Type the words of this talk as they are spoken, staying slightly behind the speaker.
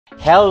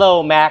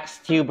Hello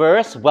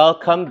MaxTubers,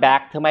 welcome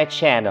back to my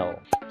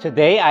channel.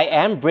 Today I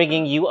am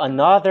bringing you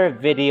another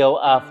video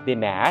of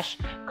Dimash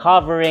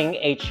covering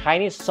a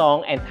Chinese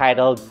song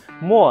entitled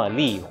Mo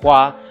Li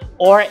Hua,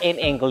 or in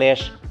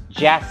English,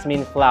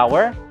 Jasmine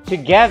Flower,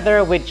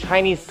 together with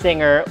Chinese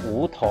singer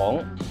Wu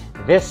Tong.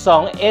 This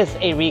song is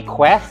a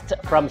request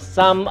from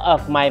some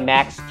of my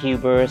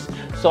MaxTubers,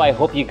 so I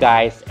hope you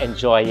guys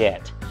enjoy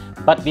it.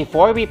 But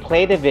before we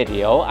play the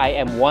video, I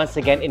am once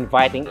again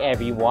inviting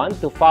everyone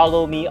to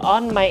follow me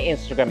on my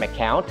Instagram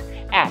account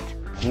at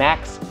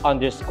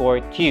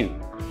max_tube.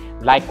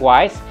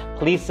 Likewise,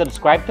 please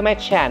subscribe to my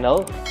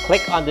channel,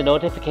 click on the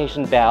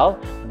notification bell,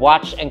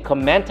 watch and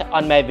comment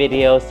on my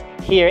videos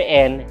here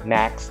in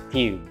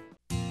MaxTube.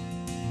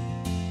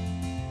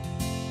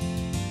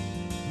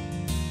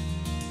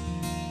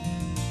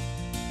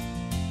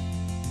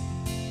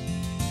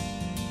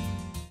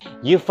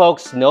 You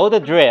folks know the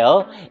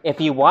drill.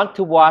 If you want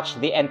to watch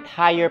the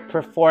entire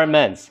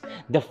performance,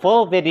 the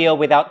full video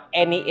without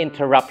any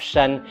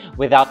interruption,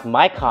 without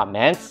my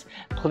comments,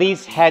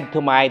 please head to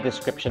my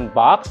description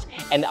box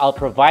and I'll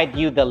provide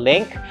you the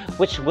link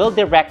which will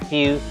direct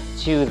you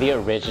to the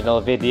original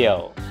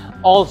video.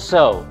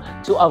 Also,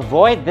 to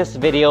avoid this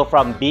video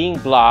from being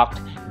blocked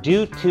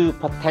due to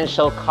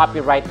potential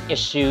copyright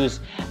issues,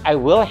 I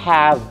will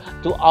have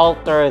to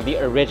alter the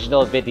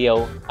original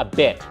video a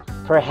bit.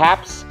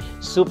 Perhaps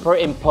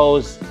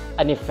superimpose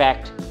an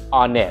effect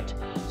on it.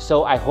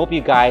 So I hope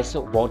you guys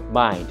won't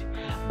mind.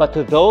 But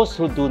to those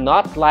who do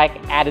not like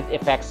added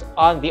effects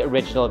on the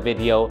original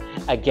video,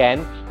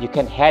 again, you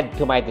can head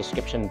to my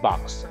description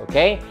box,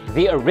 okay?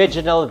 The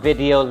original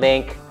video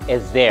link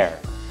is there.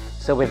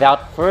 So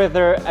without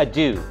further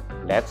ado,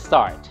 let's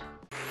start.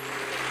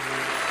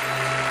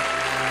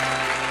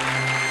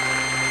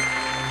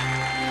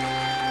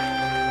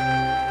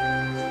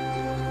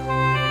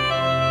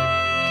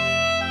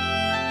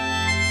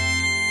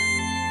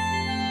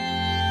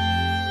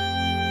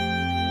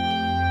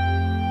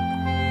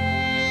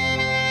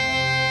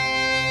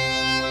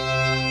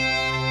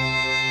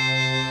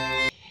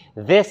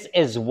 This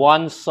is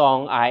one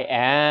song I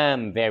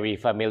am very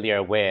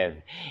familiar with.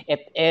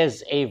 It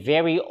is a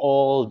very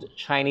old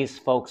Chinese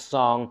folk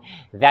song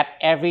that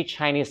every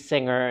Chinese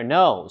singer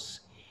knows.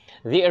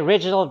 The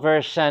original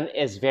version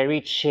is very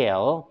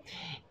chill.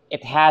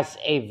 It has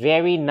a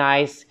very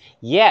nice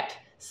yet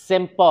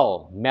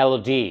simple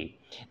melody.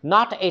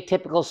 Not a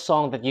typical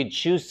song that you'd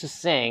choose to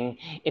sing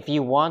if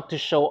you want to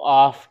show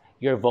off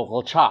your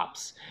vocal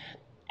chops.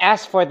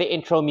 As for the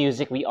intro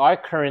music we are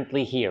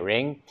currently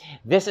hearing,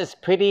 this is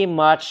pretty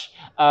much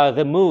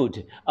the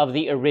mood of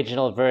the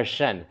original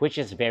version, which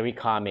is very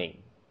calming.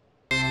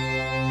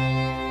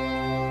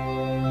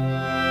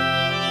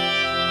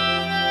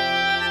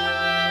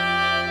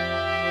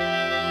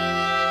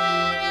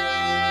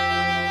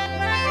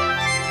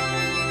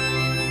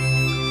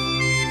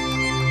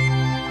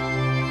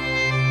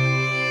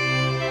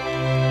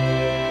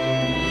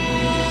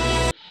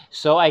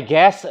 So I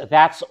guess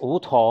that's Wu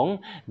Tong,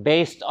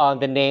 based on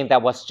the name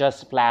that was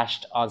just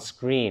flashed on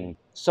screen.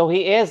 So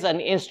he is an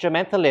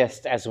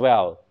instrumentalist as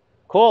well.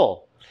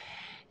 Cool.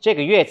 这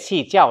个乐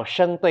器叫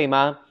笙，对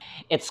吗？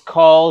 It's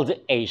called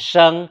a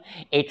sheng,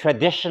 a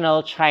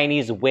traditional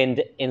Chinese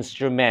wind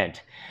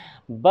instrument.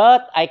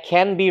 But I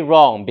can be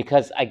wrong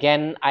because,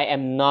 again, I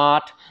am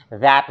not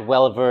that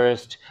well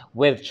versed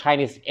with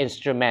Chinese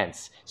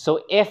instruments.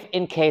 So if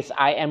in case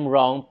I am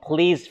wrong,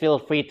 please feel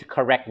free to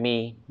correct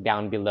me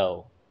down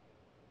below.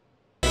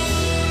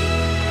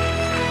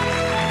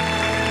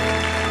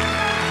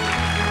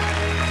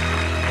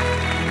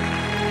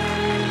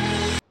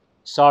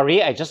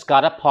 Sorry, I just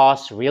gotta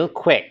pause real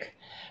quick.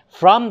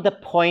 From the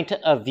point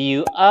of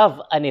view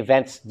of an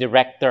events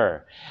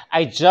director,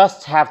 I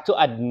just have to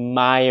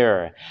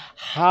admire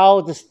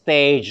how the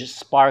stage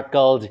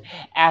sparkled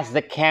as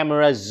the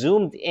camera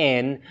zoomed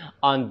in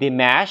on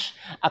Dimash,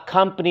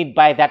 accompanied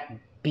by that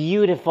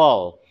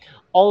beautiful,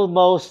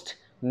 almost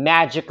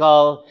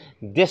magical,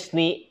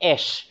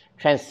 Disney-ish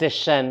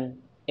transition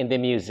in the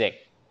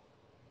music.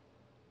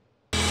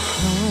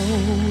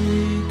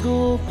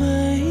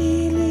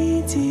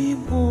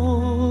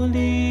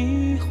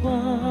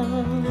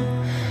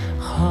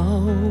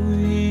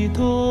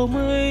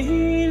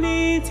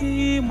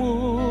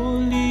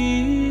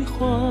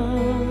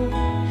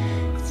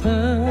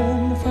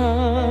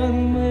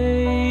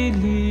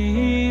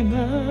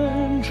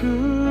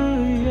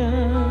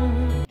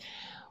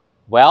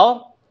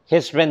 Well,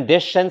 his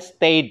rendition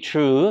stayed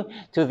true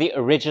to the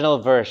original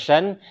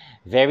version.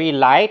 Very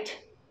light,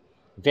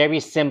 very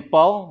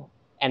simple,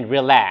 and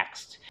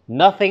relaxed.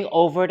 Nothing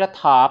over the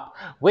top,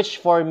 which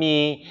for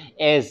me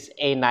is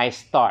a nice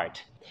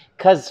start.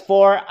 Because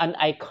for an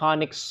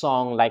iconic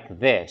song like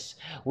this,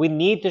 we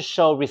need to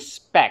show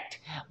respect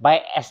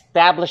by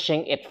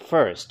establishing it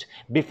first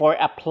before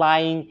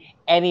applying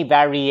any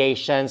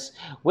variations,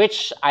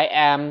 which I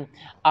am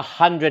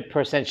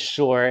 100%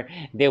 sure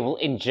they will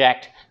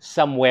inject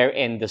somewhere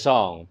in the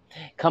song.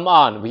 Come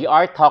on, we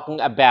are talking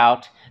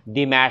about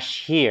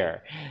Dimash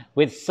here.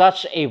 With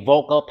such a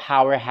vocal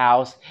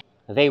powerhouse,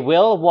 they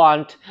will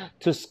want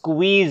to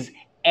squeeze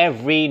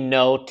every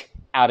note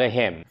out of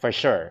him, for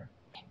sure.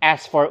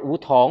 As for Wu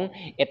Tong,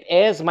 it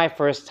is my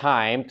first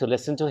time to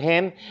listen to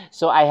him,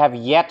 so I have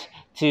yet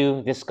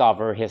to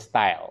discover his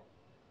style.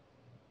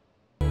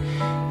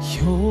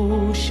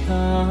 忧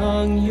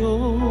伤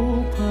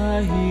有百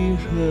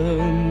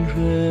人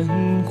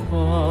人夸，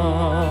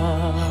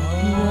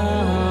让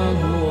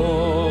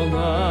我爱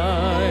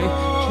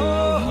这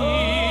一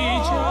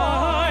摘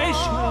山，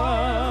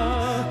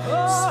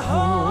送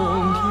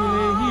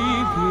给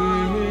别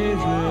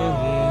人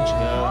家。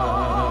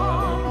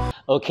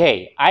 Okay,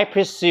 I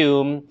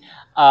presume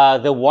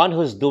the one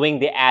who's doing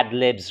the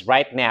ad-libs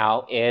right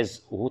now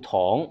is Wu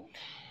Tong.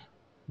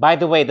 By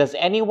the way, does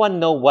anyone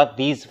know what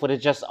these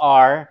footages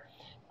are?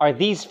 Are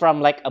these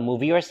from like a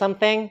movie or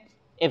something?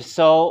 If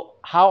so,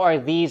 how are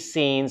these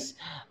scenes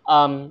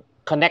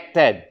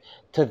connected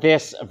to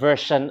this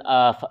version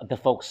of the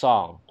folk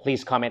song?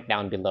 Please comment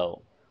down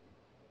below.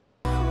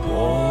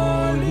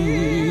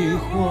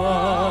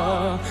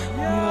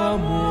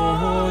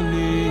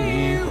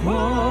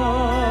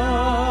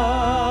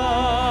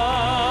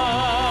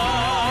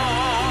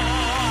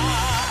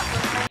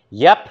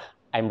 Yep,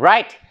 I'm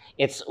right.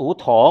 It's Wu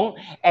Tong,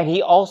 and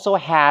he also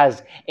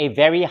has a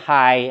very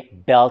high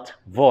belt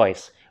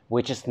voice,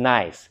 which is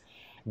nice.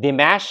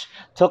 Dimash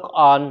took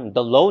on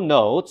the low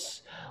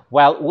notes,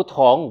 while Wu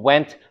Tong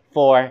went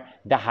for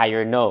the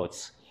higher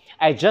notes.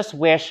 I just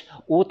wish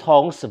Wu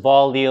Tong's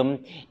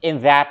volume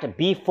in that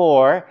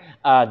before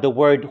the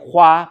word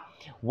hua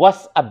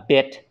was a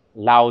bit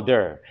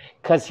louder,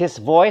 because his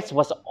voice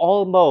was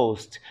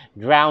almost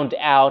drowned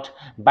out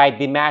by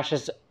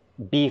Dimash's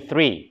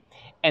B3.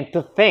 And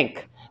to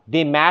think,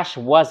 Dimash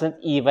wasn't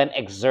even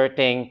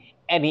exerting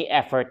any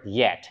effort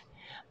yet.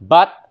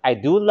 But I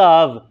do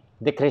love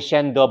the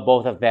crescendo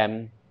both of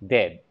them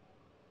did.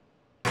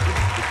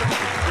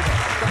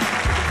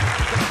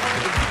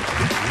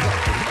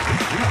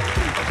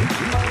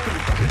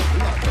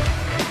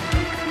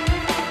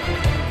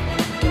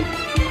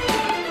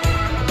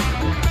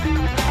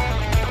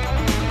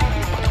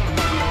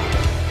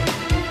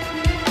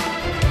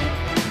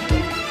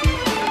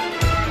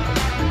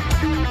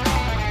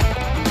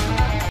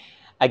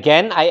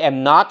 Again, I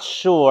am not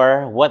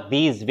sure what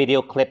these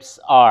video clips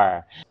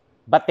are,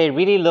 but they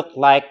really look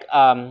like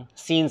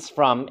scenes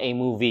from a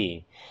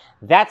movie.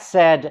 That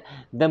said,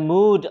 the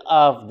mood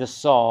of the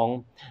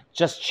song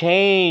just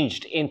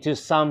changed into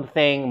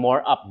something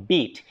more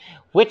upbeat,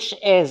 which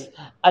is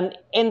an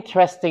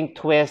interesting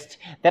twist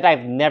that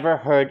I've never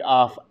heard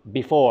of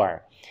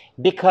before.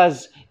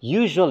 Because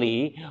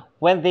usually,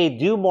 when they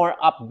do more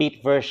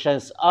upbeat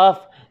versions of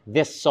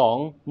this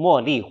song, Mo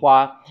Li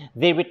Hua,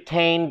 they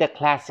retain the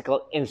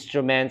classical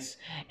instruments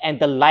and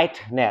the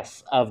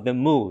lightness of the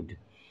mood.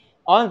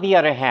 On the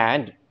other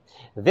hand,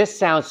 this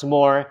sounds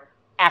more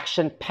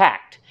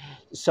action-packed,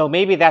 so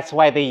maybe that's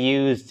why they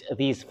used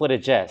these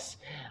footages.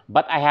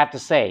 But I have to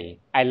say,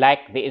 I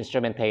like the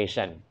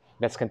instrumentation.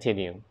 Let's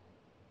continue.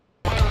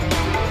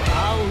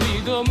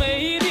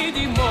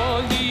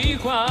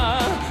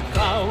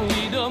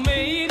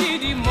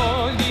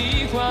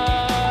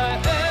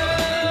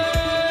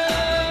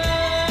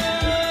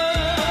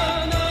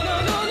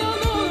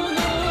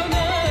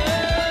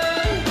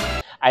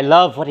 I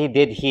love what he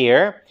did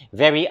here,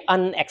 very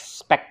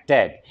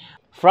unexpected.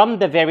 From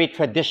the very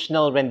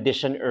traditional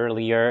rendition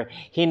earlier,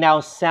 he now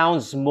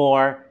sounds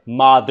more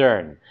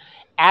modern.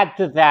 Add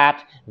to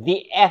that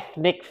the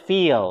ethnic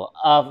feel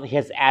of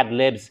his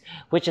ad-libs,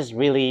 which is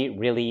really,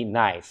 really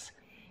nice.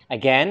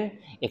 Again,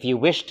 if you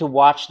wish to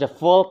watch the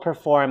full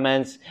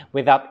performance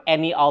without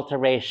any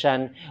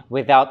alteration,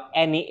 without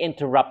any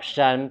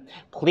interruption,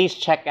 please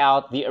check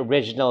out the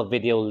original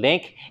video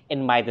link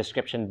in my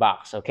description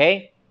box,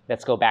 okay?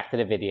 Let's go back to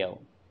the video.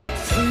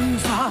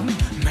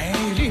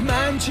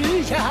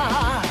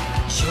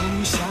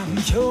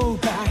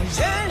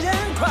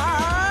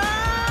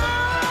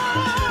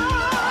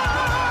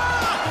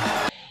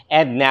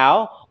 And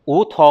now,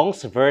 Wu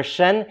Tong's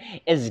version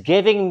is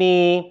giving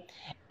me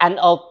an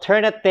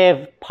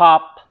alternative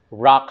pop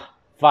rock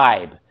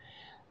vibe.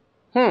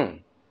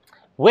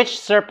 Which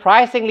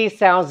surprisingly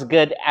sounds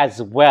good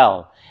as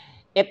well.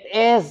 It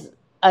is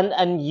an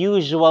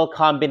unusual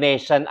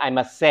combination, I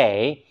must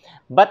say,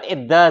 but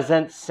it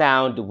doesn't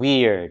sound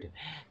weird.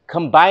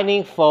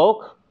 Combining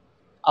folk,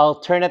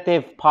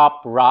 alternative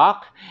pop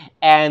rock,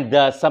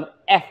 and some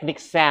ethnic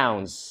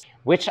sounds,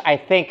 which I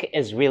think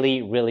is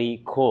really,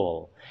 really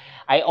cool.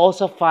 I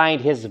also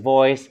find his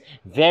voice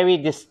very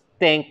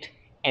distinct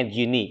and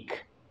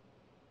unique.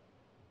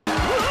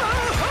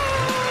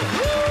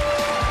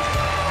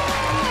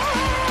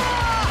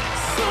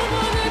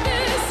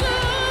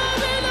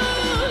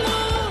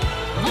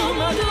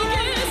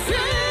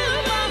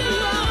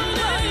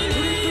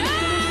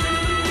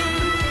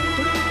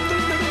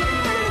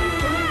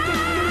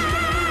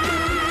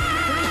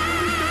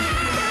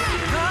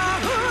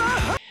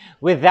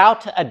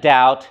 Without a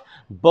doubt,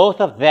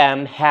 both of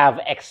them have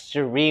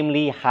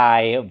extremely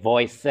high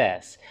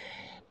voices.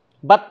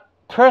 But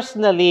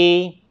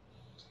personally,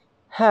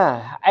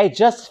 I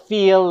just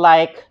feel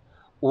like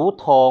Wu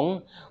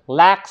Tong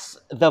lacks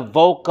the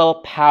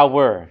vocal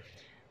power,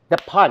 the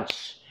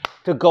punch,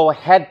 to go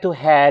head to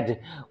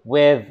head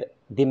with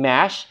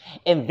Dimash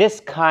in this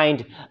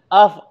kind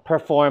of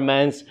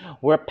performance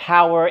where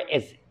power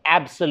is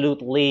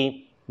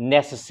absolutely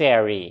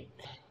necessary.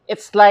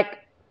 It's like,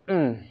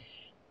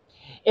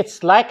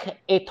 it's like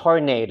a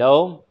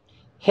tornado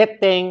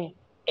hitting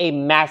a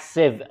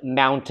massive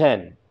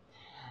mountain.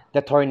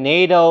 The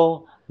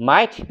tornado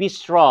might be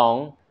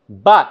strong,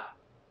 but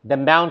the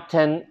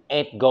mountain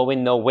ain't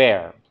going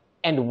nowhere.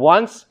 And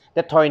once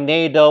the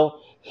tornado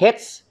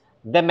hits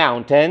the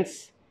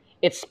mountains,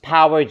 its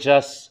power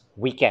just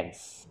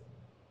weakens.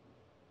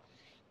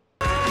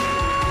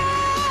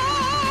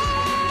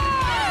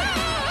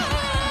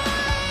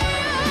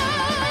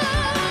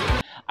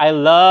 I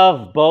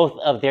love both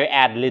of their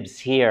ad-libs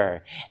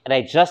here, and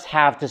I just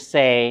have to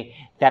say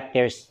that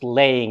they're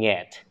slaying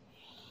it.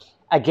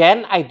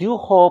 Again, I do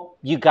hope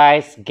you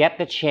guys get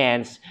the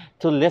chance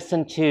to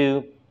listen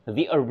to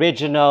the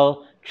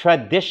original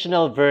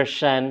traditional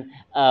version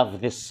of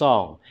this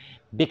song,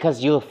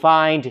 because you'll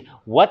find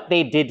what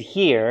they did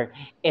here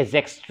is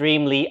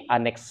extremely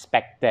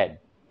unexpected,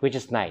 which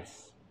is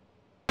nice.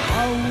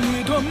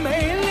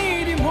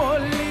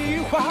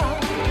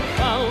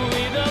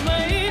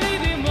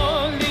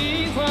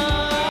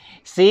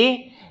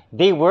 See,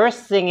 they were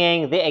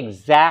singing the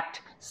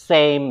exact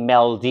same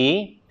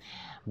melody,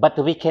 but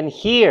we can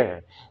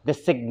hear the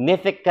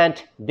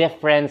significant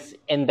difference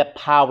in the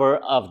power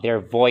of their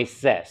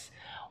voices.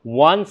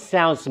 One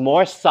sounds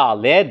more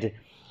solid,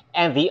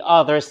 and the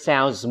other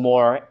sounds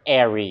more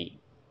airy.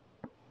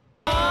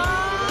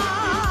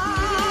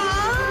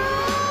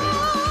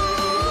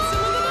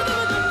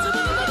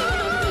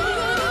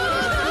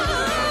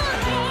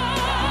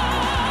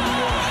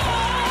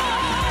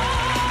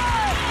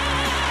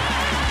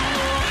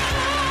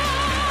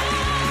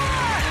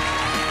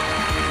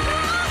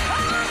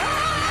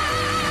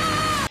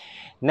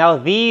 Now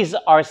these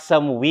are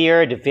some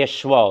weird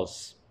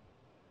visuals.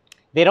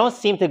 They don't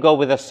seem to go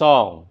with the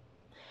song.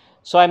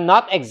 So I'm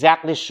not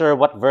exactly sure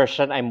what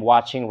version I'm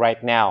watching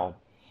right now.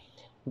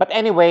 But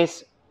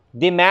anyways,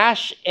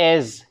 Dimash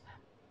is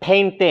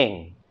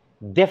painting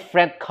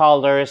different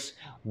colors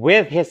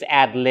with his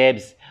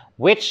ad-libs,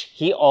 which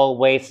he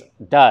always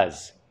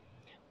does.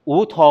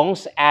 Wu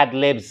Tong's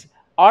ad-libs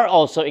are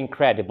also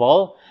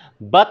incredible,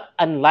 but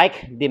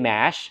unlike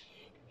Dimash,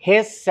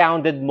 his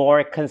sounded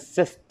more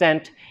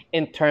consistent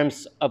in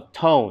terms of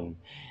tone,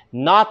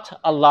 not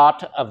a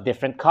lot of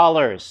different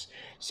colors.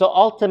 So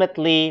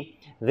ultimately,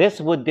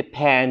 this would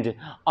depend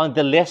on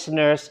the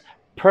listener's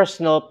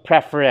personal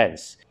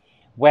preference,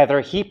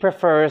 whether he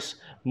prefers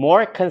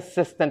more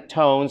consistent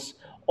tones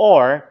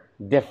or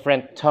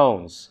different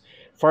tones.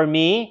 For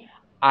me,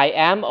 I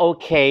am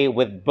okay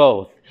with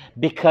both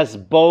because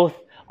both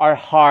are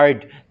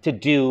hard to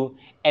do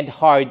and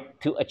hard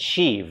to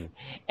achieve,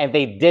 and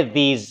they did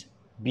these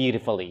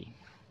beautifully.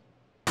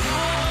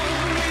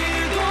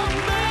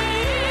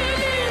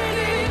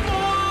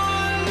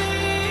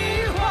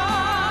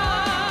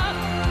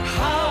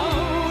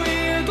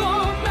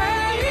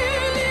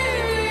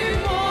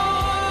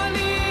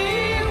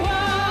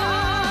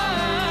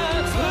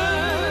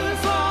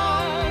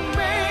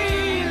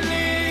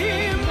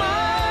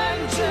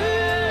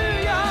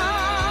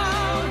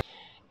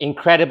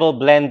 Incredible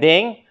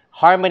blending,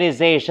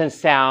 harmonization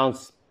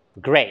sounds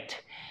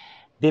great.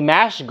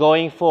 Dimash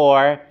going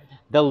for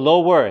the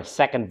lower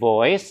second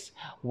voice,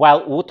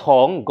 while Wu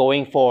Tong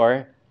going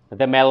for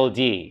the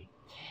melody.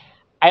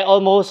 I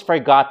almost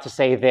forgot to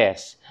say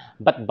this,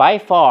 but by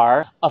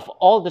far, of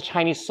all the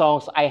Chinese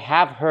songs I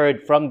have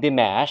heard from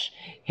Dimash,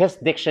 his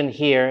diction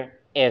here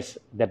is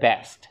the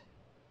best.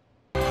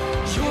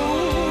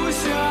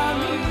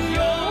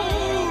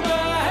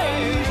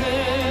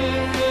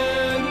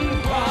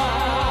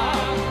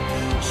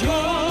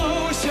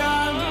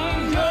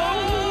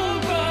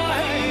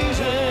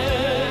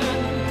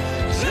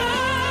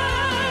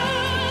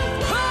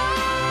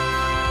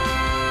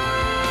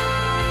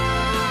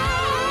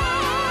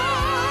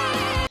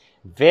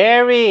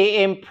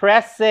 Very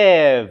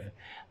impressive.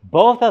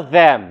 Both of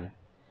them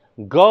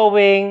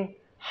going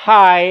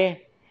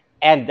high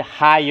and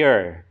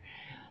higher.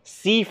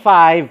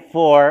 C5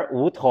 for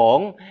Wu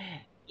Tong,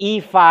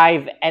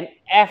 E5 and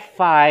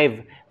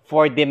F5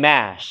 for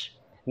Dimash.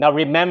 Now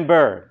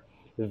remember,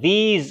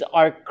 these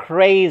are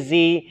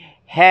crazy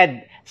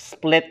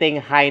head-splitting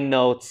high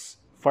notes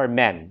for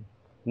men.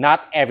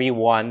 Not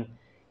everyone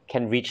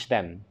can reach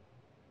them.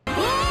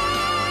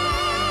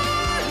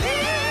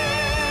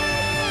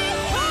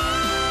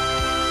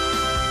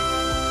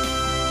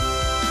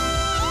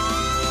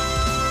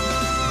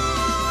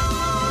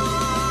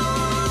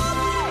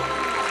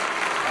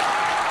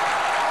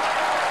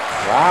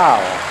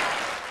 Wow.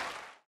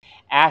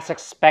 As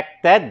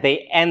expected,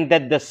 they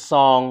ended the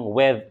song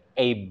with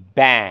a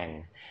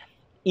bang.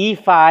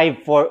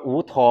 E5 for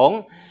Wu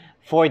Tong,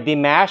 for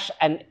Dimash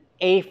an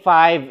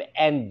A5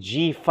 and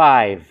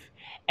G5,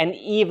 and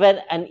even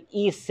an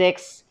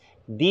E6,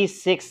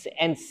 D6,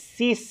 and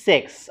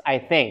C6, I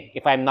think,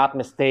 if I'm not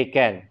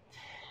mistaken.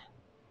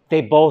 They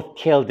both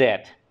killed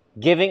it,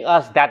 giving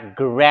us that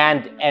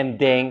grand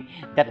ending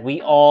that we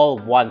all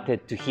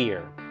wanted to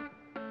hear.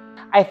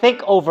 I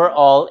think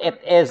overall it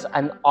is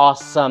an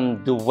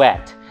awesome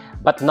duet,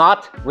 but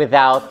not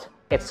without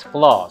its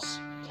flaws.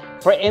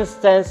 For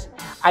instance,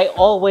 I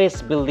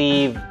always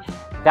believe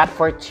that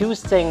for two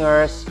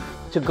singers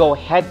to go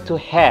head to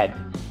head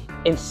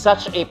in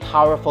such a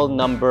powerful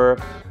number,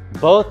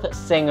 both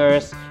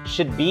singers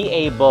should be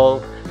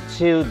able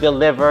to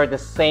deliver the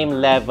same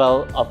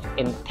level of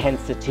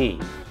intensity.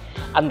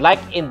 Unlike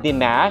in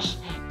Dimash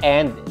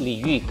and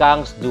Li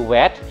Yukang's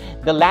duet,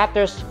 the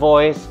latter's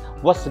voice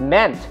was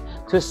meant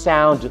to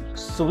sound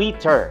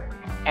sweeter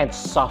and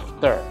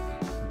softer.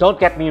 Don't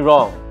get me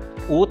wrong,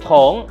 Wu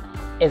Tong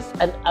is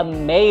an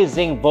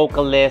amazing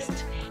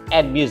vocalist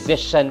and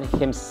musician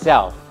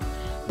himself.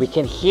 We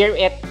can hear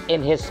it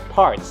in his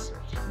parts,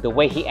 the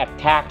way he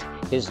attacked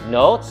his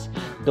notes,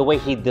 the way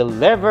he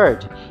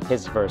delivered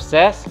his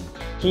verses.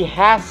 He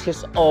has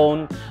his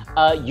own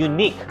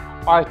unique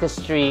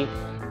artistry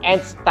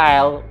and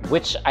style,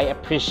 which I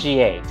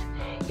appreciate.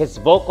 His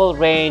vocal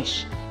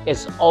range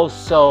is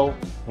also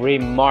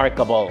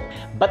remarkable.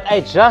 But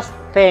I just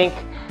think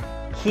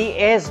he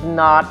is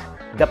not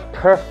the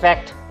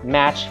perfect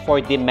match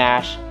for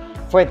Dimash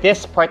for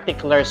this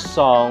particular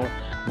song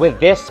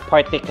with this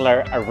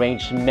particular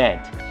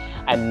arrangement.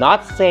 I'm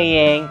not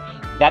saying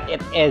that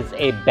it is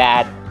a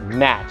bad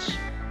match.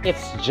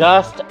 It's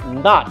just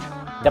not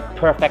the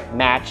perfect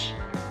match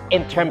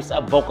in terms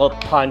of vocal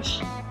punch,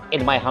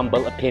 in my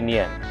humble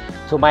opinion.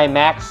 To my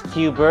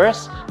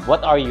MaxTubers,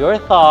 what are your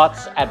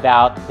thoughts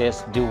about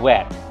this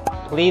duet?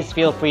 Please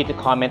feel free to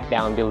comment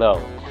down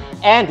below.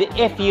 And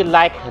if you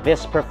like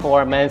this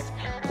performance,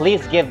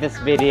 please give this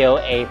video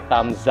a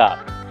thumbs up.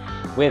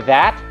 With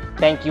that,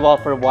 thank you all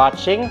for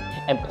watching,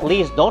 and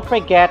please don't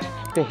forget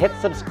to hit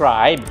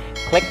subscribe,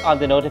 click on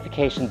the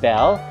notification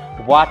bell,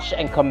 watch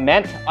and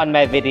comment on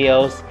my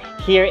videos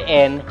here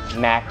in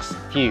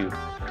MaxTiube.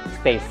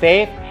 Stay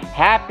safe,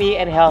 happy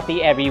and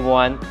healthy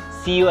everyone.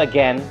 See you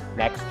again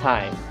next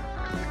time.